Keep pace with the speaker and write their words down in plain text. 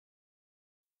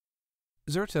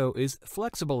Zerto is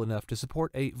flexible enough to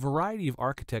support a variety of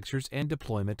architectures and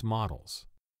deployment models.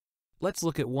 Let's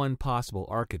look at one possible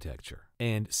architecture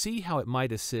and see how it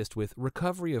might assist with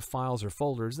recovery of files or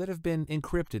folders that have been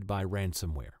encrypted by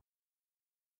ransomware.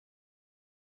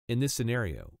 In this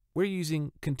scenario, we're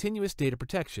using Continuous Data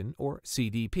Protection, or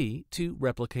CDP, to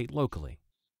replicate locally.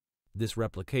 This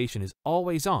replication is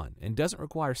always on and doesn't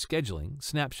require scheduling,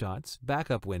 snapshots,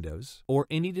 backup windows, or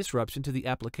any disruption to the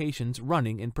applications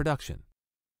running in production.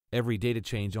 Every data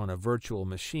change on a virtual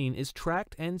machine is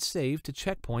tracked and saved to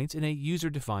checkpoints in a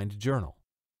user-defined journal.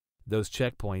 Those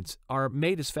checkpoints are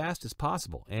made as fast as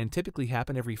possible and typically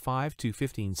happen every 5 to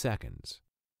 15 seconds.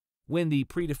 When the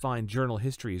predefined journal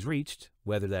history is reached,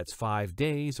 whether that's 5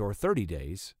 days or 30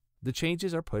 days, the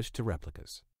changes are pushed to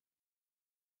replicas.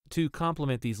 To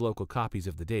complement these local copies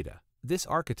of the data, this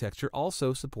architecture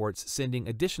also supports sending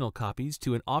additional copies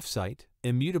to an off-site,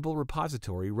 immutable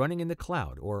repository running in the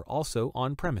cloud or also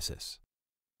on-premises.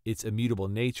 Its immutable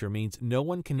nature means no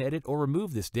one can edit or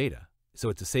remove this data, so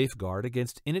it's a safeguard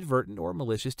against inadvertent or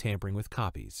malicious tampering with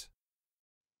copies.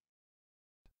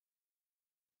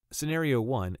 Scenario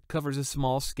 1 covers a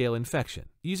small-scale infection,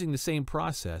 using the same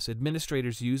process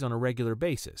administrators use on a regular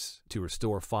basis to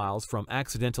restore files from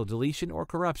accidental deletion or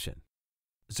corruption.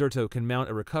 Zerto can mount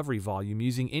a recovery volume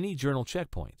using any journal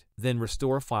checkpoint, then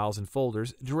restore files and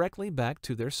folders directly back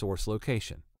to their source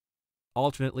location.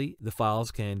 Alternately, the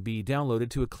files can be downloaded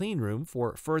to a clean room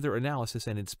for further analysis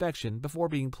and inspection before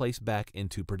being placed back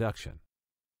into production.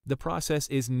 The process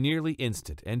is nearly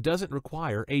instant and doesn't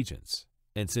require agents.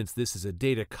 And since this is a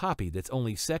data copy that's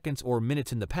only seconds or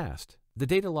minutes in the past, the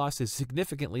data loss is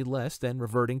significantly less than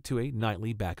reverting to a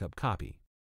nightly backup copy.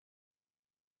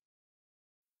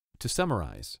 To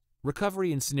summarize,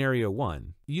 recovery in Scenario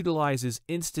 1 utilizes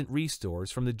instant restores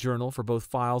from the journal for both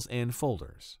files and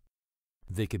folders.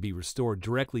 They could be restored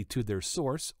directly to their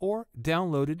source or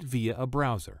downloaded via a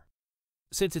browser.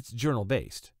 Since it's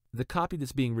journal-based, the copy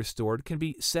that's being restored can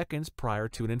be seconds prior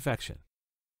to an infection.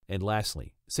 And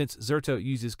lastly, since Zerto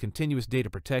uses continuous data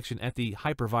protection at the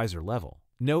hypervisor level,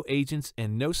 no agents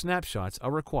and no snapshots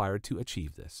are required to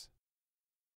achieve this.